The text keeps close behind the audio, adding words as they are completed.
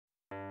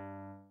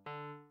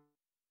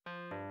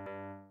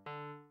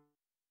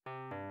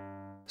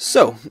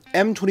So,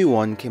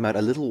 M21 came out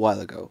a little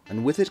while ago,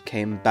 and with it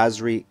came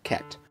Basri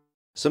Ket.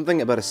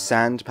 Something about a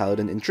sand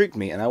paladin intrigued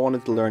me, and I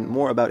wanted to learn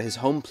more about his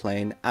home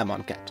plane,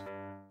 Amonkhet.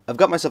 I've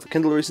got myself a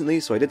Kindle recently,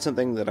 so I did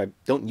something that I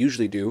don't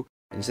usually do.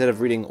 Instead of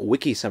reading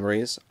wiki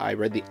summaries, I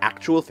read the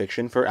actual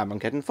fiction for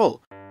Amonkhet in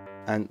full,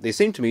 and they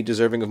seem to me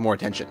deserving of more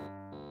attention.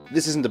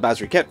 This isn't a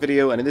Basri Ket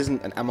video, and it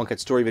isn't an Amonkhet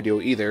story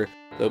video either,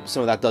 though some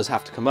of that does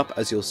have to come up,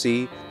 as you'll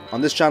see. On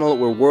this channel,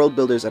 we're world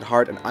builders at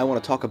heart, and I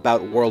want to talk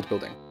about world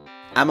building.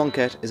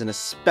 Amonkhet is an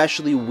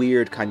especially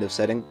weird kind of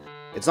setting.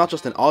 It's not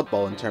just an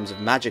oddball in terms of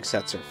magic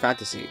sets or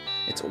fantasy,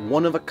 it's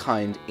one of a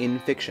kind in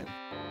fiction.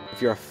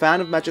 If you're a fan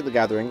of Magic the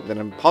Gathering, then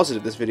I'm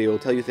positive this video will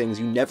tell you things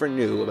you never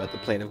knew about the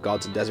Plane of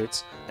Gods and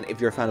Deserts, and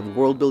if you're a fan of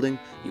world building,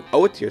 you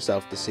owe it to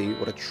yourself to see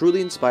what a truly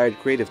inspired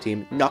creative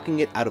team knocking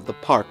it out of the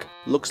park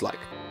looks like.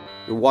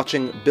 You're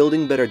watching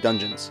Building Better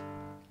Dungeons.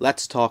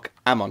 Let's talk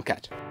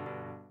Amonkhet.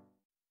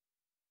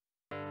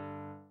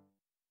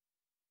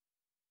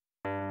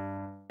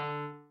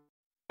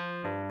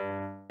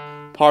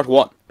 Part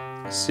 1.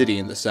 A City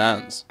in the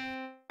Sands.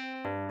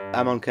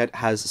 Amonkhet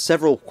has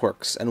several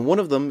quirks, and one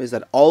of them is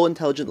that all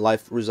intelligent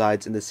life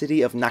resides in the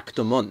city of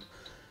Naktamun.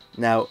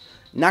 Now,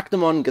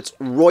 Naktamun gets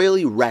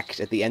royally wrecked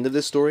at the end of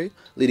this story,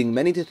 leading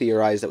many to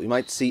theorize that we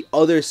might see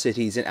other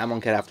cities in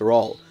Amonkhet after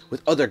all,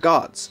 with other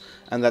gods,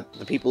 and that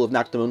the people of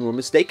Naktamun were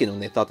mistaken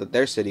when they thought that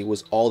their city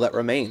was all that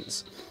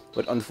remains.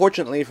 But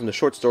unfortunately, from the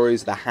short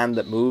stories The Hand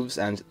That Moves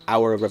and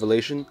Hour of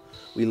Revelation,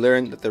 we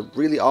learn that there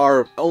really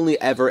are only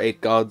ever 8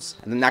 gods,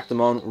 and the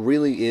Naktamun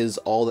really is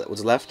all that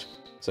was left.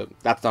 So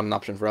that's not an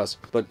option for us,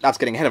 but that's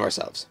getting ahead of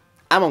ourselves.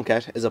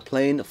 Amonkhet is a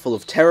plane full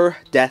of terror,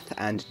 death,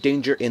 and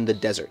danger in the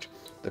desert.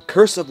 The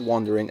curse of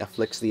wandering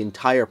afflicts the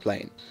entire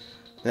plane,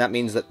 and that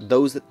means that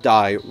those that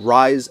die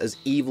rise as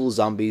evil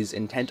zombies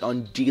intent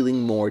on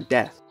dealing more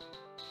death.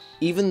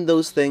 Even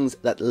those things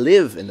that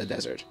live in the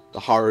desert, the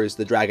horrors,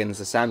 the dragons,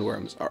 the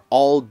sandworms, are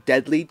all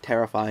deadly,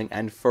 terrifying,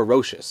 and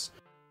ferocious,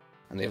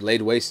 and they have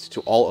laid waste to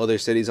all other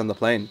cities on the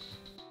plane.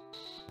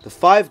 The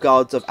 5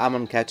 gods of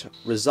Amonkhet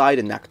reside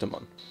in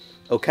Naktamun.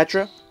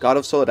 Oketra, god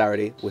of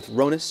solidarity, with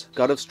Ronus,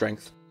 god of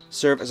strength,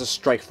 serve as a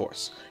strike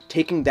force,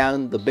 taking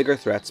down the bigger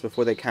threats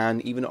before they can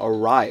even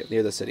arrive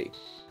near the city.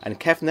 And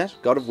Kefnet,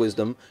 god of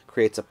wisdom,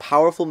 creates a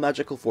powerful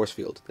magical force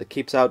field that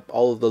keeps out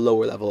all of the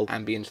lower level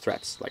ambient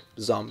threats, like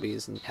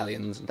zombies and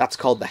hellions. That's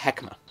called the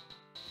Hekma.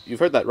 You've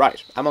heard that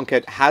right.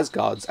 Amonkhet has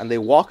gods, and they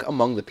walk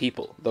among the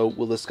people, though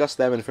we'll discuss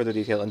them in further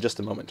detail in just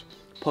a moment.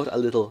 Put a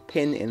little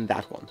pin in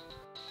that one.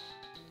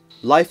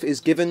 Life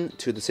is given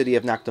to the city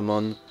of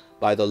Naktamun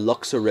by the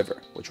Luxa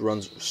River, which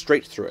runs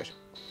straight through it.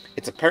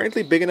 It's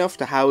apparently big enough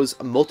to house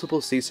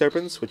multiple sea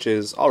serpents, which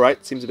is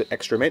alright, seems a bit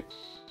extra, mate.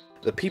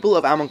 The people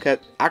of Amonkhet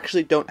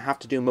actually don't have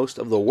to do most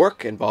of the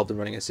work involved in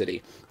running a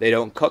city. They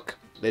don't cook,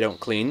 they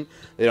don't clean,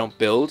 they don't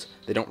build,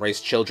 they don't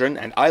raise children,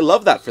 and I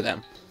love that for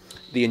them.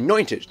 The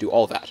Anointed do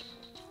all that.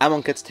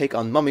 Amonkhet's take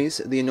on mummies,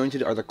 the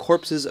Anointed are the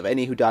corpses of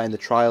any who die in the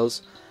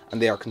trials,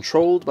 and they are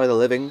controlled by the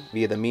living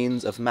via the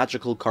means of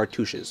magical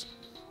cartouches.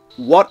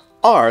 What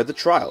are the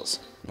trials?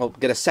 We'll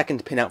get a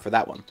second pin out for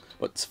that one,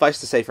 but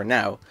suffice to say for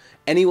now,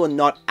 anyone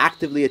not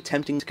actively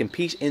attempting to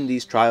compete in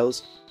these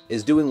trials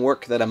is doing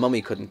work that a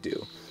mummy couldn't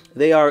do.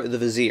 They are the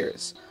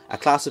Viziers, a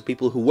class of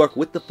people who work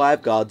with the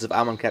 5 gods of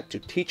Amonkhet to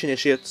teach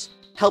initiates,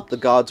 help the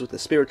gods with the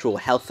spiritual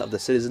health of the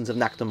citizens of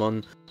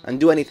Naktamun, and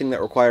do anything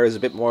that requires a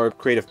bit more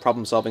creative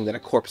problem solving than a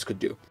corpse could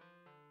do.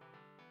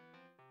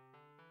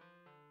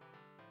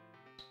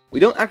 We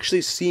don't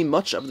actually see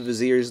much of the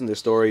Viziers in their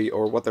story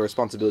or what their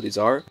responsibilities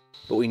are,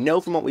 but we know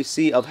from what we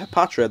see of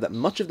Hepatra that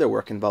much of their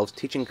work involves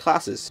teaching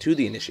classes to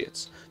the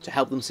initiates to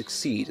help them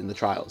succeed in the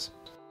trials.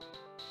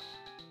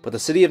 But the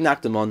city of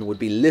Naktamun would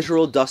be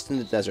literal dust in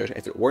the desert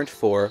if it weren't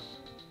for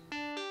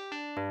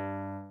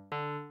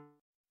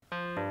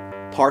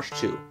Part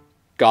 2.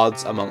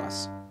 Gods Among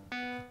Us.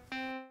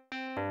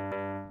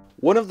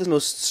 One of the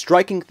most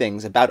striking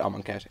things about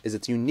Amonkhet is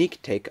its unique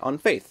take on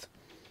faith.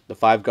 The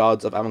 5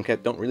 gods of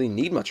Amonkhet don't really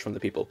need much from the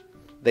people.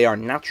 They are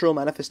natural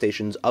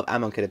manifestations of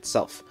Amonkhet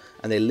itself,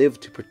 and they live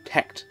to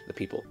protect the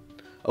people.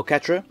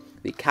 Oketra,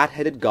 the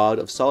cat-headed god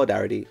of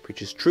solidarity,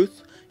 preaches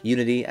truth,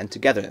 unity, and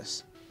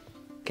togetherness.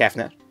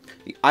 Kefnet,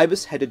 the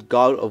ibis-headed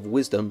god of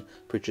wisdom,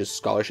 preaches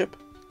scholarship,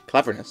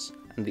 cleverness,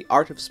 and the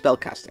art of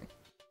spellcasting.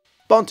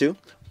 Bontu,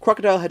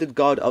 crocodile-headed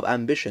god of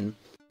ambition,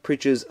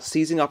 preaches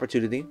seizing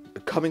opportunity,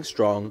 becoming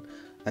strong,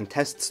 and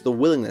tests the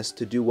willingness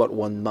to do what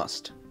one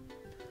must.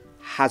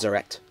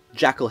 Hazaret,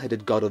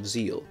 jackal-headed god of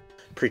zeal,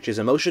 preaches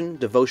emotion,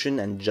 devotion,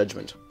 and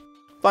judgment.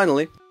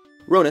 Finally,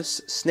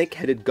 Ronus,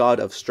 snake-headed god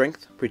of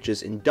strength,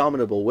 preaches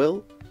indomitable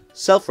will,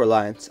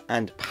 self-reliance,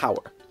 and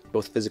power,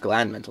 both physical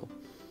and mental.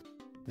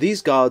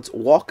 These gods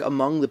walk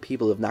among the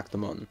people of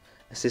Naktamun,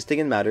 assisting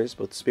in matters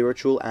both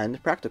spiritual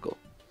and practical.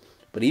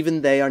 But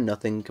even they are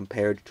nothing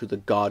compared to the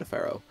god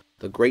pharaoh,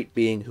 the great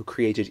being who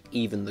created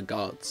even the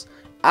gods,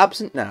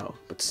 absent now,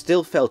 but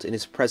still felt in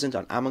his presence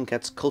on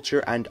Amonkhet's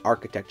culture and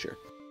architecture.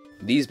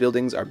 These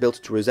buildings are built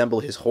to resemble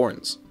his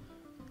horns.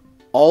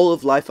 All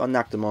of life on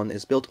Naktamun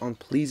is built on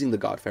pleasing the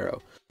god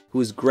pharaoh, who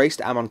has graced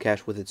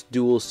Amonkhet with its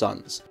dual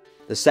suns,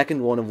 the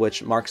second one of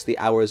which marks the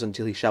hours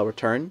until he shall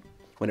return,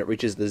 when it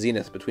reaches the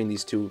zenith between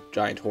these two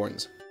giant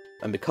horns.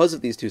 And because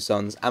of these two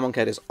suns,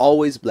 Amonkhet is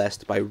always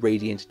blessed by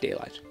radiant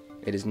daylight.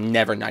 It is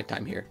never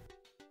nighttime here.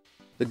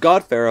 The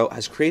god pharaoh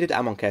has created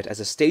Amonkhet as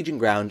a staging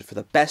ground for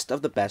the best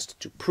of the best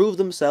to prove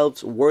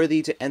themselves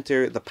worthy to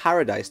enter the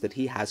paradise that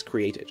he has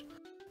created.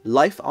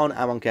 Life on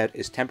Amonkhet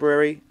is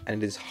temporary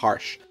and it is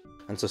harsh,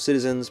 and so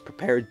citizens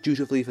prepare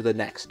dutifully for the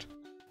next.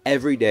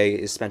 Every day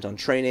is spent on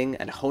training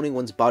and honing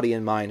one's body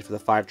and mind for the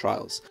 5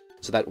 trials,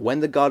 so that when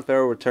the god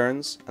pharaoh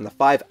returns and the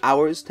 5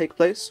 hours take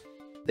place,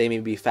 they may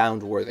be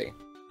found worthy.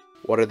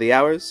 What are the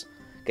hours?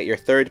 Get your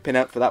 3rd pin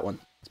out for that one.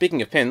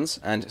 Speaking of pins,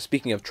 and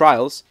speaking of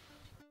trials,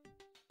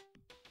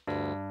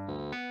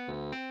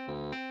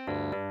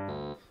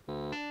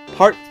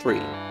 Part 3.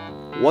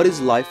 What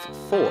is life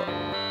for?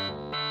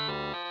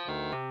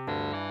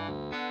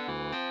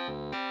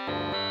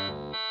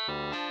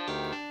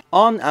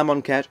 On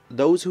Amonkhet,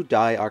 those who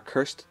die are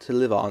cursed to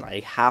live on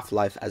a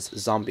half-life as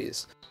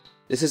zombies.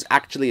 This is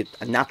actually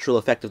a natural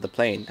effect of the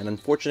plane. An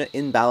unfortunate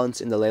imbalance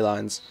in the ley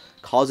lines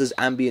causes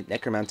ambient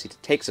necromancy to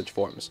take such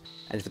forms,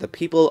 and for the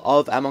people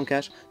of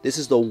Amonkhet, this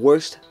is the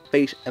worst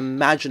fate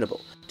imaginable,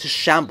 to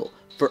shamble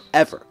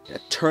forever in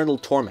eternal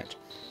torment.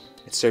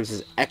 It serves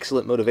as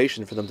excellent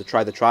motivation for them to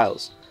try the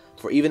trials,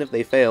 for even if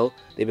they fail,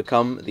 they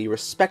become the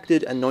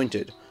respected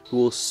anointed who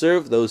will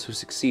serve those who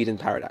succeed in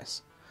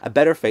paradise. A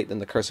better fate than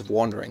the curse of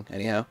wandering,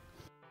 anyhow.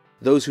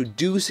 Those who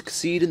do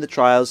succeed in the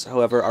trials,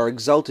 however, are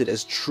exalted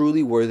as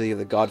truly worthy of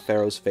the god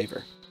pharaoh's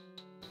favour.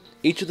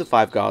 Each of the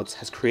 5 gods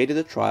has created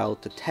a trial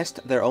to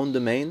test their own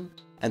domain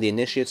and the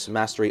initiate's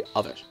mastery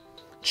of it.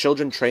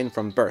 Children train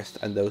from birth,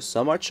 and though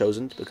some are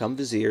chosen to become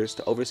viziers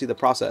to oversee the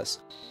process,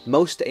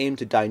 most aim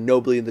to die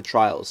nobly in the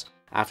trials,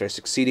 after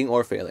succeeding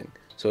or failing,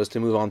 so as to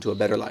move on to a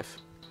better life.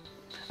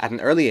 At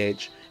an early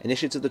age,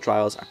 initiates of the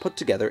trials are put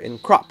together in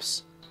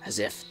crops, as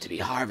if to be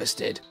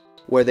harvested,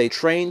 where they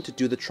train to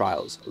do the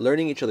trials,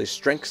 learning each other's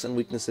strengths and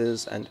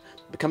weaknesses, and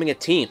becoming a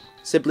team,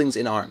 siblings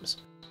in arms.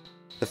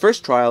 The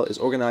first trial is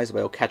organised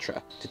by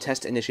Okhetra to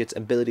test initiates'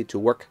 ability to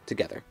work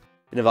together.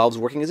 It involves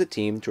working as a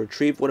team to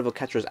retrieve one of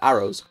Okhetra's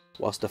arrows,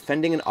 whilst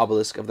defending an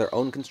obelisk of their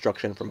own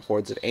construction from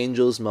hordes of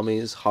angels,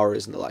 mummies,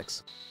 horrors, and the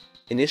likes.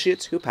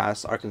 Initiates who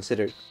pass are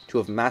considered to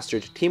have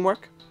mastered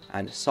teamwork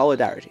and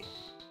solidarity.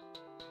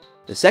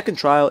 The second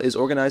trial is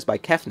organised by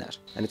Kefnet,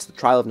 and it's the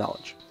Trial of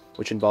Knowledge,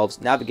 which involves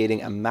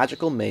navigating a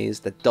magical maze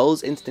that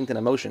dulls instinct and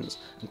emotions,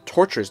 and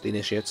tortures the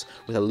initiates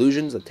with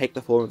illusions that take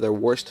the form of their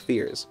worst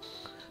fears.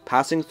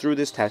 Passing through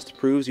this test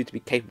proves you to be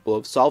capable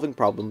of solving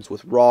problems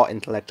with raw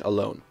intellect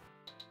alone.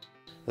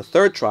 The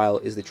third trial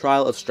is the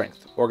Trial of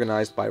Strength,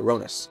 organised by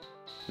Ronus.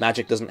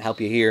 Magic doesn't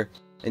help you here.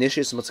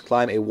 Initiates must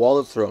climb a wall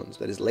of thrones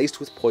that is laced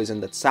with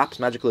poison that saps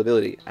magical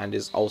ability and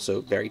is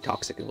also very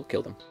toxic and will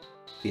kill them.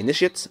 The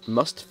initiates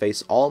must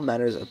face all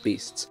manners of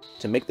beasts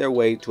to make their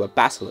way to a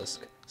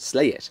basilisk,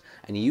 slay it,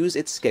 and use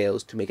its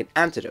scales to make an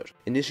antidote.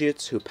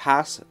 Initiates who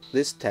pass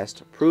this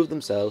test prove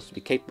themselves to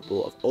be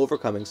capable of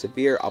overcoming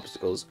severe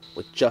obstacles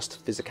with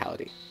just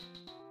physicality.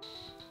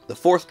 The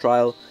fourth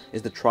trial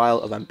is the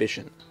Trial of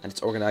Ambition, and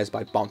it's organised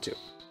by Bontu.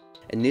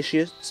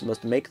 Initiates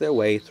must make their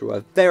way through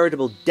a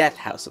veritable death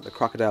house of the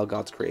crocodile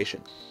god's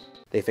creation.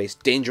 They face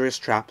dangerous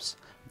traps,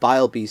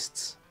 vile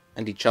beasts,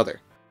 and each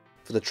other.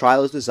 For the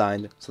trial is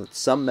designed so that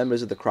some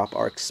members of the crop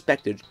are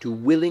expected to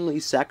willingly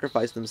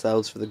sacrifice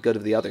themselves for the good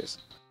of the others.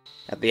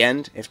 At the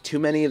end, if too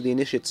many of the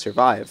initiates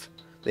survive,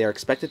 they are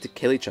expected to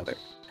kill each other,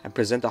 and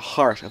present a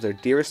heart of their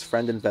dearest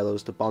friend and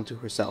fellows to Bontu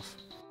herself.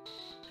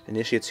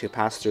 Initiates who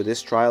pass through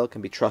this trial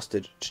can be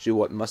trusted to do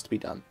what must be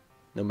done,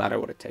 no matter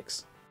what it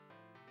takes.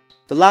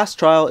 The last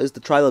trial is the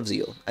Trial of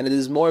Zeal, and it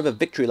is more of a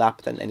victory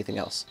lap than anything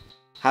else.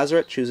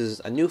 Hazaret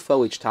chooses a new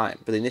foe each time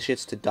for the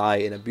initiates to die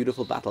in a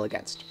beautiful battle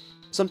against.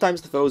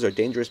 Sometimes the foes are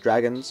dangerous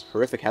dragons,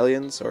 horrific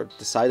hellions, or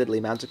decidedly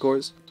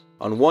manticores.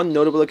 On one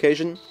notable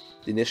occasion,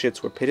 the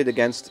initiates were pitted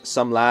against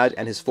some lad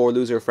and his 4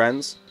 loser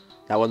friends.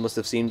 That one must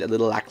have seemed a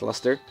little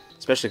lackluster,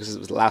 especially because it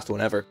was the last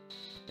one ever.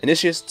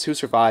 Initiates who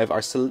survive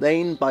are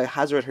slain by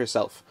Hazaret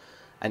herself,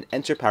 and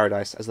enter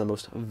paradise as the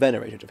most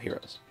venerated of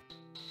heroes.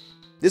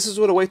 This is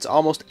what awaits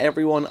almost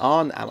everyone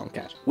on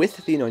Amonkhet, with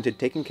the Anointed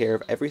taking care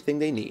of everything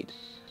they need.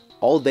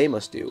 All they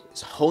must do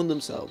is hone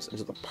themselves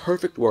into the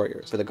perfect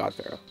warriors for the God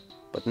Pharaoh,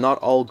 but not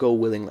all go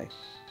willingly.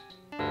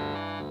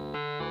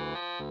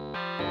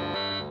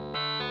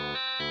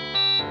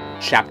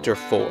 Chapter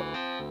 4.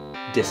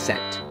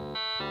 Descent.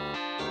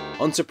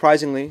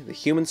 Unsurprisingly, the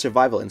human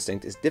survival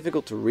instinct is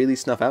difficult to really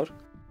snuff out.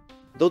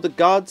 Though the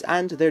gods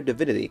and their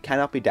divinity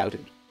cannot be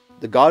doubted,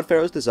 the God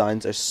Pharaoh's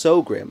designs are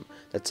so grim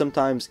that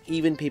sometimes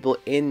even people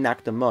in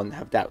Naktamun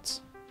have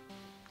doubts.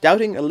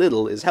 Doubting a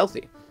little is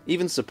healthy,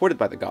 even supported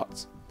by the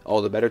gods.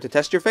 All the better to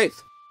test your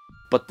faith.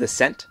 But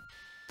descent?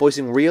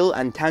 Voicing real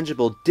and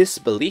tangible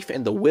disbelief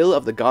in the will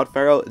of the God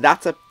Pharaoh,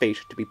 that's a fate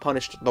to be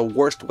punished the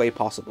worst way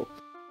possible.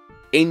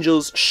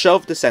 Angels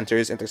shove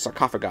dissenters into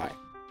sarcophagi,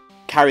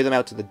 carry them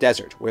out to the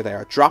desert where they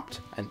are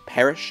dropped and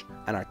perish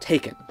and are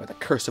taken by the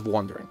curse of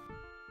wandering.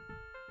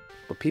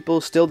 but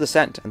people still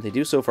dissent, and they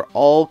do so for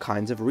all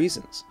kinds of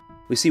reasons.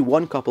 We see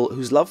one couple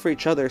whose love for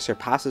each other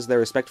surpasses their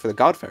respect for the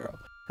god pharaoh,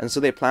 and so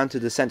they plan to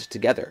dissent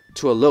together,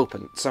 to elope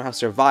and somehow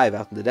survive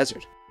out in the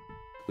desert.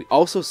 We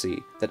also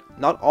see that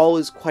not all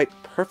is quite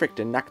perfect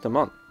in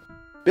Naktamun.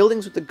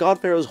 Buildings with the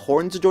god pharaoh's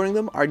horns adorning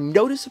them are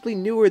noticeably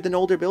newer than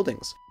older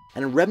buildings,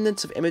 and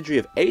remnants of imagery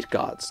of 8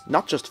 gods,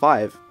 not just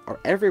 5, are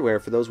everywhere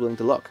for those willing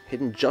to look,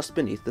 hidden just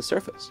beneath the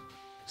surface.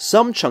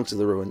 Some chunks of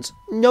the ruins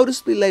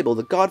noticeably label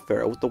the god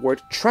pharaoh with the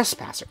word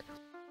trespasser.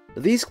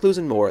 These clues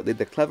and more lead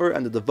the clever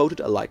and the devoted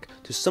alike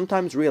to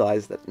sometimes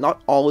realize that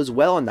not all is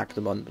well on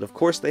Naktamun, but of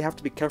course they have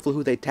to be careful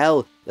who they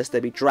tell, lest they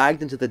be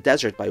dragged into the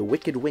desert by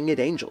wicked winged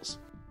angels.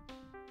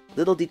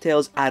 Little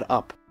details add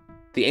up.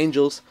 The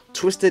angels,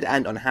 twisted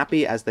and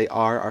unhappy as they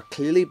are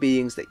clearly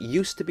beings that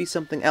used to be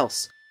something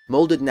else,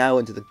 molded now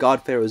into the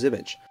god pharaoh's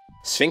image.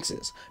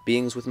 Sphinxes,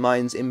 beings with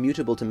minds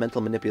immutable to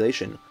mental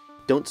manipulation,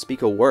 don't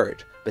speak a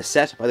word,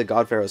 beset by the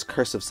god pharaoh's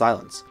curse of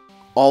silence.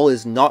 All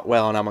is not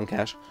well on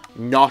Amonkhet,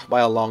 not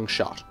by a long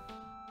shot.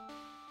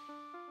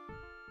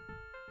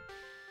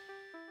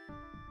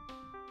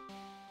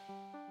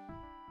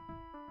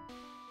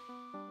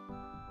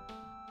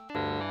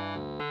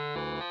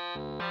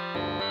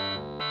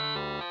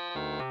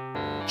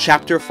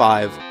 Chapter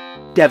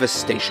 5,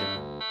 Devastation.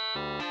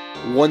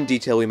 One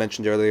detail we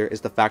mentioned earlier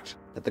is the fact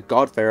that the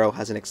god pharaoh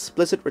has an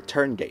explicit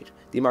return date,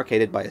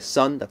 demarcated by a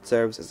sun that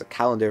serves as a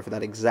calendar for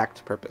that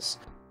exact purpose.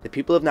 The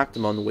people of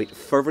Naktamun wait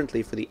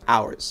fervently for the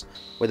hours,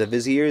 where the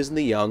viziers and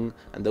the young,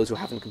 and those who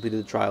haven't completed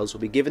the trials, will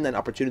be given an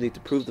opportunity to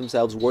prove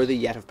themselves worthy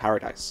yet of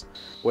paradise,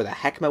 where the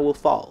Hekmah will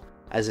fall,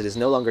 as it is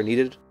no longer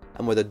needed,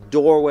 and where the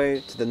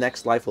doorway to the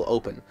next life will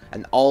open,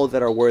 and all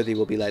that are worthy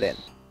will be let in.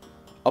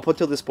 Up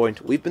until this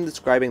point, we've been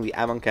describing the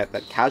Amonkhet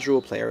that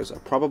casual players are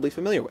probably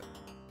familiar with.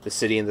 The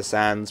city in the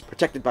sands,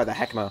 protected by the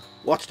Hekmah,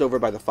 watched over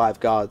by the 5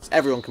 gods,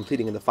 everyone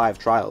completing in the 5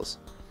 trials.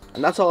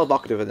 And that's all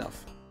evocative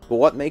enough. But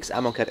what makes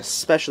Amonkhet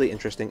especially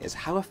interesting is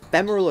how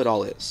ephemeral it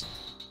all is.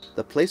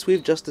 The place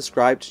we've just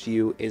described to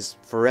you is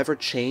forever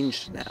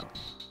changed now.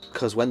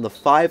 Because when the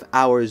 5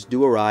 hours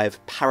do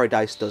arrive,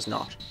 paradise does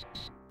not.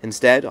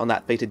 Instead, on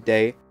that fated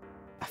day,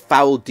 a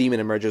foul demon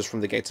emerges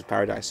from the gates of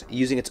paradise,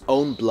 using its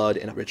own blood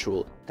in a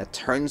ritual that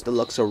turns the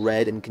Luxor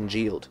red and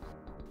congealed.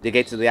 The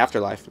gates of the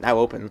afterlife, now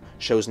open,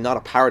 shows not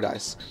a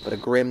paradise, but a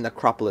grim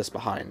necropolis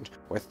behind,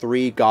 where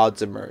 3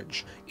 gods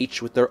emerge,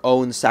 each with their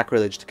own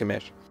sacrilege to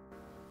commit.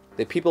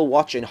 The people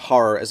watch in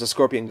horror as the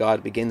scorpion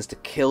god begins to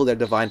kill their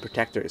divine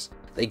protectors.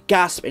 They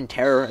gasp in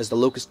terror as the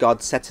locust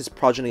god sets his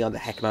progeny on the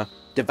Hekmah,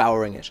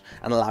 devouring it,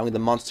 and allowing the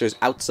monsters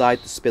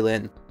outside to spill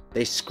in.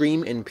 They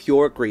scream in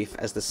pure grief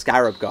as the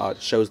scarab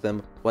god shows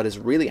them what has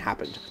really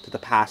happened to the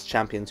past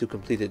champions who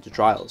completed the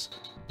trials.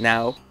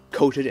 Now,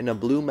 coated in a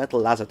blue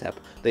metal lazotep,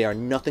 they are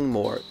nothing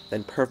more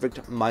than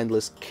perfect,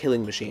 mindless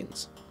killing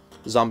machines.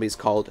 Zombies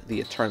called the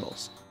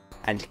Eternals.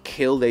 And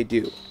kill they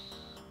do.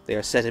 They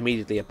are set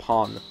immediately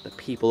upon the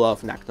people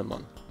of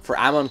Naktamun. For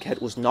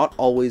Amonkhet was not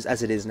always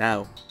as it is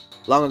now.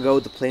 Long ago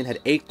the plane had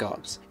 8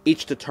 gods,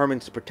 each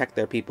determined to protect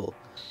their people,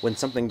 when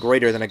something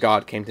greater than a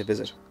god came to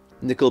visit.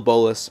 Nicol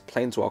Bolas,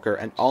 Planeswalker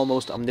and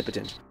almost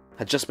omnipotent,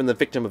 had just been the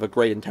victim of a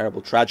great and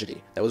terrible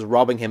tragedy that was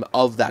robbing him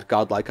of that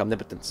godlike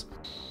omnipotence.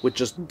 With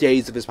just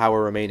days of his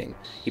power remaining,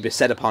 he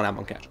beset upon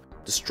Amonkhet,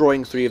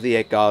 destroying 3 of the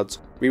 8 gods,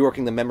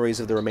 reworking the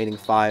memories of the remaining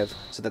 5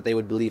 so that they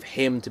would believe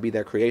him to be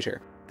their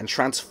creator, and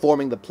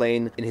transforming the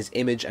plane in his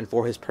image and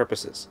for his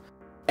purposes.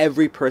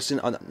 Every person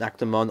on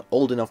Naktamun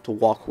old enough to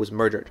walk was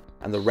murdered,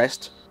 and the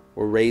rest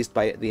were raised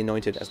by the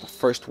Anointed as the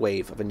first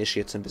wave of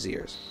initiates and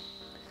viziers.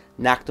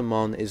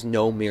 Naktamun is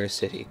no mere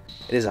city.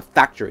 It is a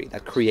factory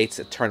that creates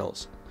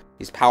Eternals,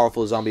 these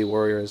powerful zombie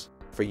warriors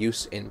for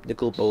use in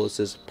Nicol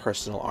Bolas's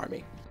personal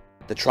army.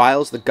 The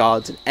trials, the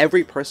gods, and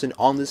every person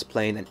on this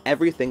plane and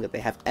everything that they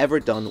have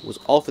ever done was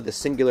all for the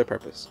singular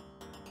purpose.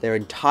 Their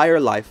entire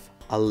life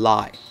a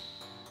lie.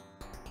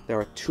 There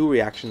are 2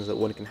 reactions that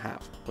one can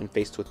have when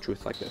faced with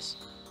truth like this.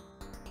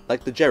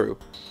 Like the Jeru,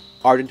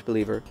 ardent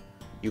believer,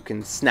 you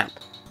can snap,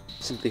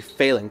 simply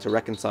failing to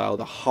reconcile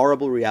the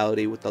horrible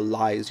reality with the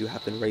lies you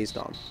have been raised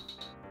on.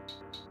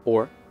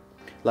 Or,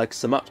 like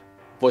Samut,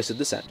 voice of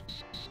dissent,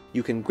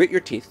 you can grit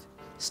your teeth,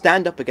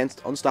 stand up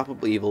against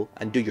unstoppable evil,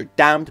 and do your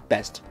damned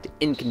best to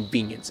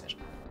inconvenience it.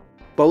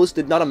 Bolas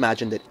did not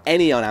imagine that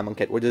any on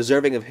Amonkhet were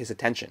deserving of his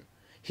attention.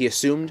 He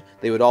assumed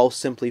they would all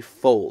simply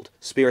fold,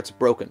 spirits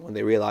broken, when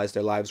they realized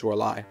their lives were a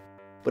lie.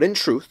 But in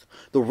truth,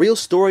 the real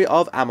story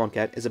of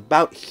Amonkhet is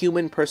about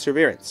human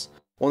perseverance.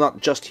 Well,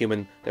 not just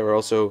human, there were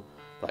also,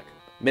 like,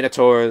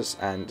 minotaurs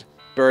and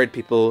bird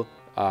people,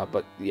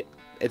 but yeah,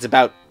 it's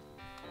about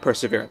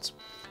perseverance.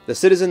 The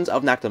citizens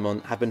of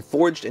Naktamun have been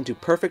forged into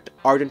perfect,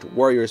 ardent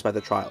warriors by the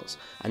trials,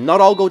 and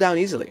not all go down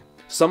easily.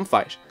 Some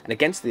fight, and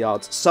against the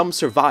odds, some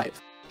survive.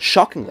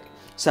 Shockingly,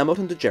 Samut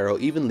and Dejero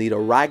even lead a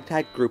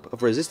ragtag group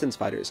of resistance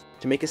fighters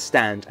to make a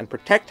stand and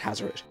protect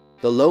Hazaret,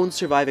 the lone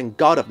surviving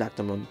god of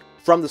Naktamun,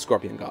 from the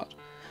Scorpion god.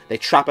 They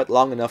trap it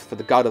long enough for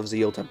the god of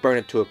Zeal to burn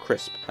it to a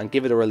crisp and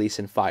give it a release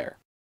in fire.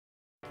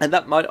 And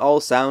that might all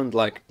sound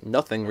like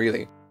nothing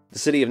really, The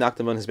city of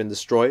Naktamun has been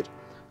destroyed,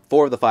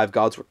 4 of the 5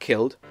 gods were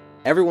killed,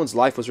 everyone's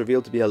life was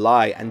revealed to be a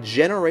lie, and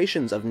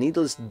generations of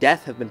needless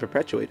death have been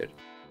perpetuated.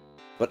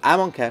 But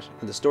Amonkhet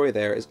and the story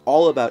there is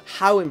all about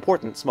how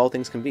important small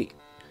things can be.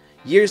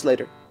 Years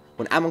later,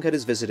 when Amonkhet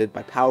is visited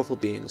by powerful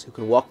beings who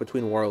can walk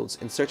between worlds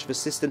in search of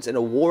assistance in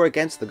a war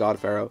against the god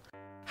pharaoh,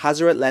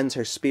 Hazaret lends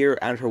her spear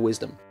and her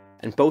wisdom,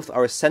 and both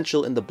are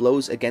essential in the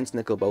blows against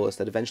Nicol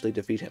that eventually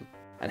defeat him.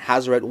 And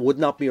Hazaret would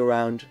not be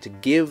around to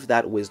give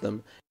that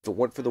wisdom if it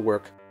weren't for the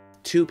work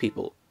of 2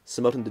 people,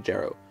 Samot and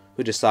Dejero,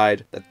 who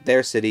decide that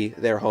their city,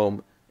 their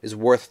home, is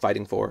worth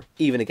fighting for,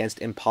 even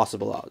against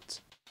impossible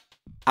odds.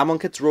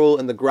 Amonkhet's role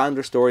in the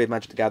grander story of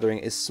Magic the Gathering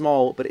is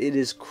small, but it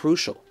is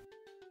crucial.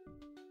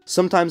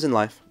 Sometimes in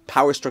life,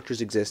 power structures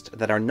exist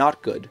that are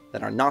not good,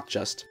 that are not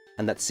just,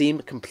 and that seem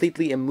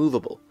completely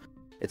immovable.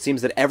 It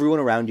seems that everyone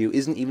around you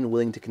isn't even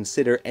willing to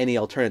consider any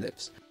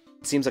alternatives.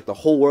 It seems like the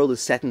whole world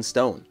is set in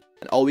stone,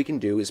 and all we can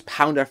do is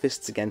pound our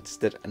fists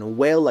against it and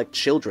wail like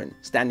children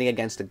standing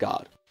against a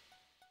god.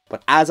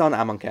 But as on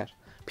Amonkhet,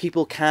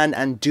 people can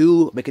and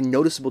do make a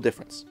noticeable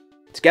difference.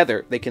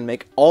 Together, they can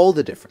make all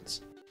the difference.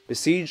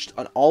 Besieged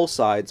on all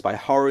sides by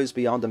horrors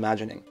beyond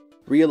imagining,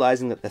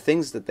 realizing that the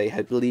things that they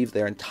had believed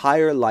their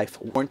entire life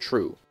weren't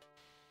true,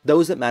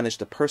 those that managed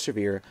to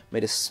persevere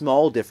made a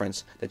small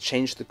difference that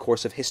changed the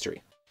course of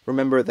history.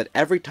 Remember that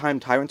every time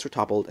tyrants were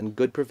toppled and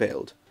good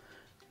prevailed,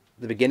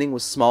 the beginning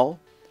was small,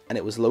 and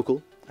it was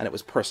local, and it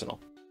was personal.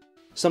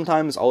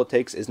 Sometimes all it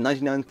takes is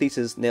 99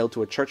 theses nailed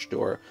to a church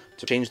door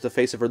to change the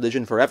face of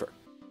religion forever.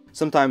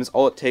 Sometimes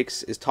all it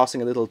takes is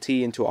tossing a little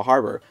tea into a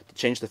harbor to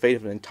change the fate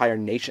of an entire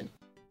nation.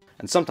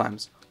 And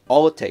sometimes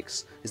all it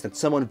takes is that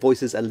someone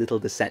voices a little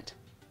dissent.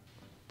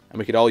 And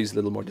we could all use a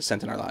little more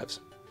dissent in our lives.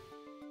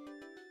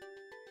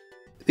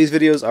 These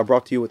videos are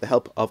brought to you with the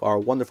help of our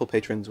wonderful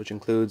patrons, which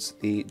includes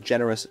the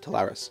generous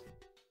Talaris.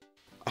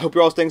 I hope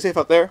you're all staying safe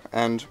out there,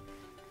 and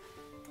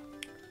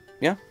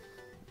yeah,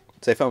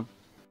 safe home.